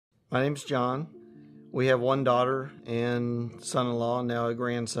My name's John. We have one daughter and son-in-law, now a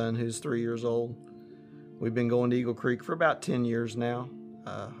grandson who's 3 years old. We've been going to Eagle Creek for about 10 years now.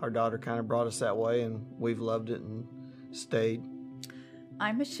 Our daughter kind of brought us that way, and we've loved it and stayed.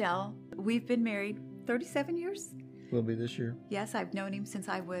 I'm Michelle. We've been married 37 years. Will be this year. Yes, I've known him since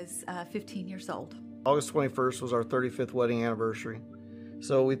I was 15 years old. August 21st was our 35th wedding anniversary.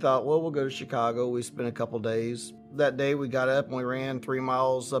 So we thought, well, we'll go to Chicago. We spent a couple days. That day we got up and we ran 3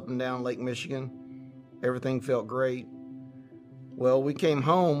 miles up and down Lake Michigan. Everything felt great. Well, we came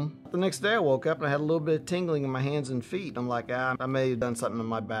home. The next day I woke up and I had a little bit of tingling in my hands and feet. I'm like, I may have done something in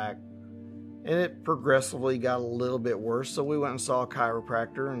my back. And it progressively got a little bit worse. So we went and saw a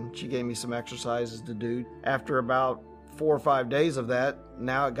chiropractor and she gave me some exercises to do. After about 4 or 5 days of that,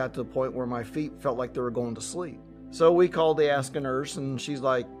 now it got to the point where my feet felt like they were going to sleep. So we called the Ask a Nurse and she's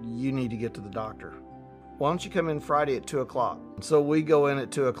like, you need to get to the doctor. Why don't you come in Friday at 2 o'clock? So we go in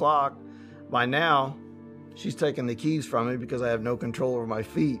at 2 o'clock. By now, she's taking the keys from me because I have no control over my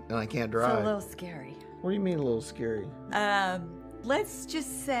feet and I can't drive. It's a little scary. What do you mean a little scary? Let's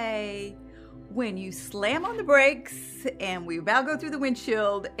just say when you slam on the brakes and we about go through the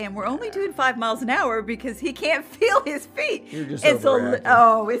windshield and we're only doing 5 miles an hour because he can't feel his feet. You're just it's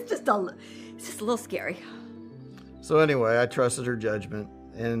overreacting. It's just a little scary. So anyway, I trusted her judgment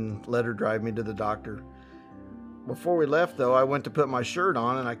and let her drive me to the doctor. Before we left, though, I went to put my shirt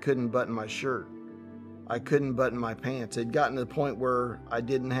on and I couldn't button my shirt. I couldn't button my pants. It had gotten to the point where I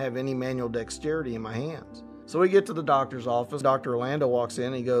didn't have any manual dexterity in my hands. So we get to the doctor's office. Dr. Orlando walks in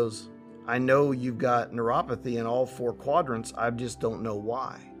and he goes, I know you've got neuropathy in all 4 quadrants. I just don't know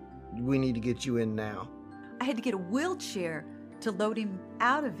why. We need to get you in now. I had to get a wheelchair to load him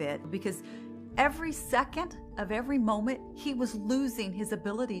out of it because every second of every moment he was losing his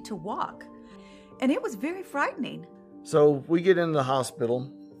ability to walk. And it was very frightening. So we get into the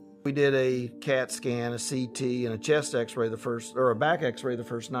hospital. We did a CAT scan, a CT, and a chest x-ray a back x-ray the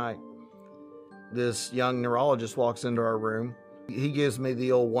first night. This young neurologist walks into our room. He gives me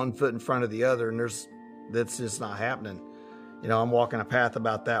the old 1 foot in front of the other, and that's just not happening. You know, I'm walking a path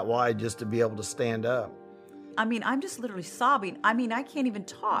about that wide just to be able to stand up. I mean, I'm just literally sobbing. I mean, I can't even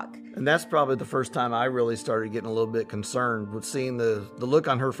talk. And that's probably the first time I really started getting a little bit concerned with seeing the look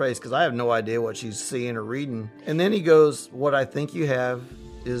on her face, because I have no idea what she's seeing or reading. And then he goes, what I think you have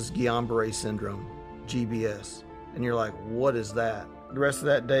is Guillain-Barré syndrome, GBS. And you're like, what is that? The rest of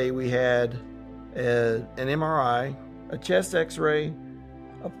that day we had an MRI, a chest x-ray,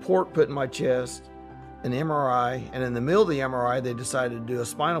 a port put in my chest, an MRI, and in the middle of the MRI they decided to do a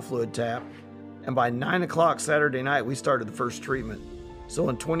spinal fluid tap. And by 9 o'clock Saturday night, we started the first treatment. So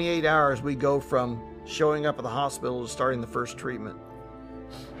in 28 hours, we go from showing up at the hospital to starting the first treatment.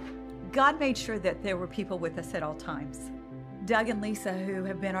 God made sure that there were people with us at all times. Doug and Lisa, who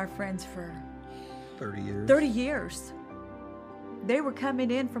have been our friends for 30 years. 30 years. They were coming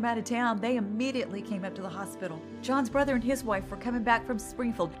in from out of town. They immediately came up to the hospital. John's brother and his wife were coming back from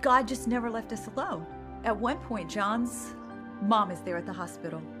Springfield. God just never left us alone. At one point, John's mom is there at the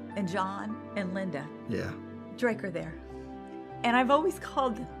hospital. And John and Linda. Yeah. Drake are there. And I've always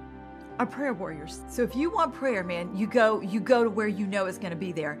called them our prayer warriors. So if you want prayer, man, you go to where you know it's going to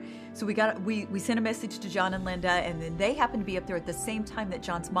be there. So we sent a message to John and Linda, and then they happened to be up there at the same time that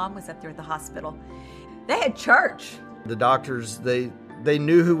John's mom was up there at the hospital. They had church. The doctors, they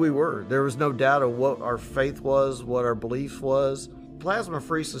knew who we were. There was no doubt of what our faith was, what our belief was.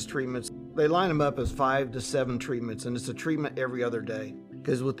 Plasmapheresis treatments, they line them up as 5 to 7 treatments, and it's a treatment every other day.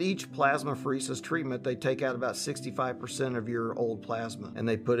 Because with each plasmapheresis treatment, they take out about 65% of your old plasma, and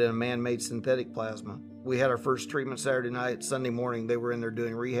they put in a man-made synthetic plasma. We had our first treatment Saturday night. Sunday morning, they were in there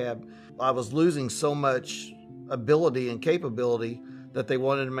doing rehab. I was losing so much ability and capability that they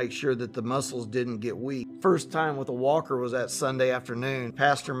wanted to make sure that the muscles didn't get weak. First time with a walker was that Sunday afternoon.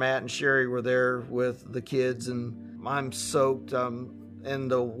 Pastor Matt and Sherry were there with the kids, and I'm soaked.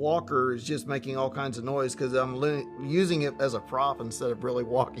 And the walker is just making all kinds of noise because I'm using it as a prop instead of really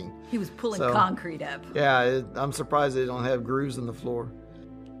walking. He was pulling concrete up. Yeah, I'm surprised they don't have grooves in the floor.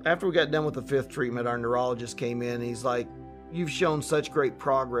 After we got done with the 5th treatment, our neurologist came in. He's like, you've shown such great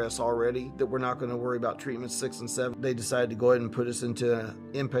progress already that we're not going to worry about treatments 6 and 7. They decided to go ahead and put us into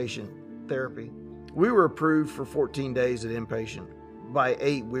inpatient therapy. We were approved for 14 days at inpatient. By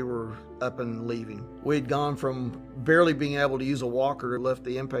 8, we were up and leaving. We had gone from barely being able to use a walker, left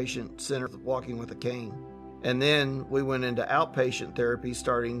the inpatient center walking with a cane. And then we went into outpatient therapy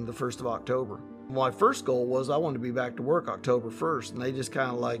starting the 1st of October. My first goal was I wanted to be back to work October 1st, and they just kind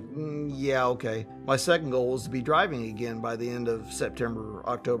of like, yeah, okay. My second goal was to be driving again by the end of September,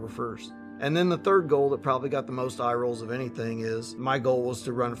 October 1st. And then the third goal that probably got the most eye rolls of anything is my goal was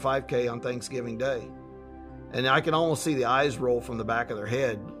to run a 5K on Thanksgiving Day. And I can almost see the eyes roll from the back of their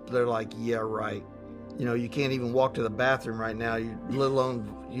head. They're like, yeah, right. You know, you can't even walk to the bathroom right now, let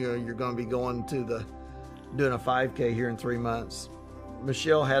alone, you're going to be going to doing a 5K here in 3 months.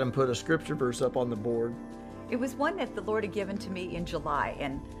 Michelle had him put a scripture verse up on the board. It was one that the Lord had given to me in July,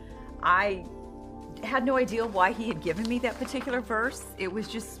 and I had no idea why he had given me that particular verse. It was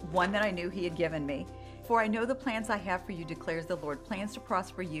just one that I knew he had given me. For I know the plans I have for you, declares the Lord, plans to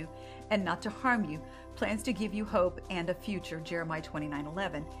prosper you and not to harm you, plans to give you hope and a future, Jeremiah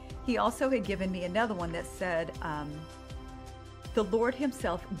 29:11. He also had given me another one that said, the Lord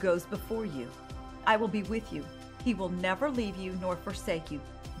himself goes before you. I will be with you. He will never leave you nor forsake you.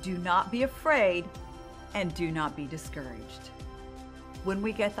 Do not be afraid and do not be discouraged. When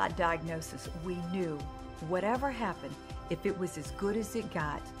we get that diagnosis, we knew whatever happened, if it was as good as it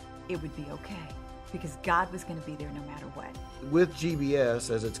got, it would be okay, because God was going to be there no matter what. With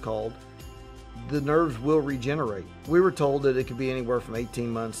GBS, as it's called, the nerves will regenerate. We were told that it could be anywhere from 18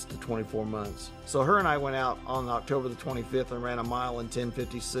 months to 24 months. So her and I went out on October the 25th and ran a mile in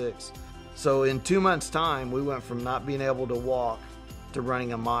 10:56. So in 2 months' time, we went from not being able to walk to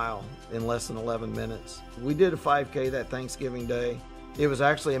running a mile in less than 11 minutes. We did a 5K that Thanksgiving Day. It was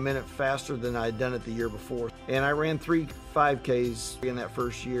actually a minute faster than I had done it the year before. And I ran 3 5Ks in that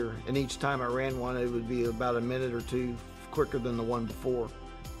first year. And each time I ran one, it would be about a minute or two quicker than the one before.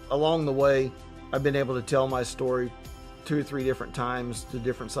 Along the way, I've been able to tell my story 2 or 3 different times to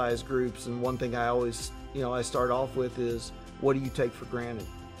different size groups. And one thing I always, I start off with is, what do you take for granted?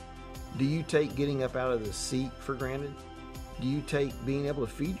 Do you take getting up out of the seat for granted? Do you take being able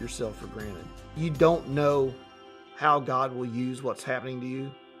to feed yourself for granted? You don't know how God will use what's happening to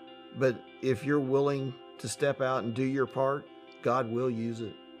you, but if you're willing to step out and do your part, God will use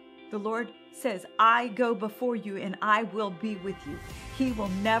it. The Lord says, I go before you and I will be with you. He will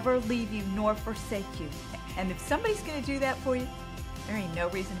never leave you nor forsake you. And if somebody's going to do that for you, there ain't no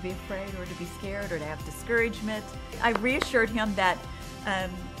reason to be afraid or to be scared or to have discouragement. I reassured him that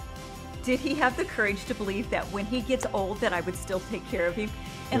did he have the courage to believe that when he gets old that I would still take care of him?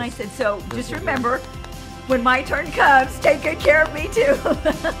 And Yes. I said, so just remember, when my turn comes, take good care of me too.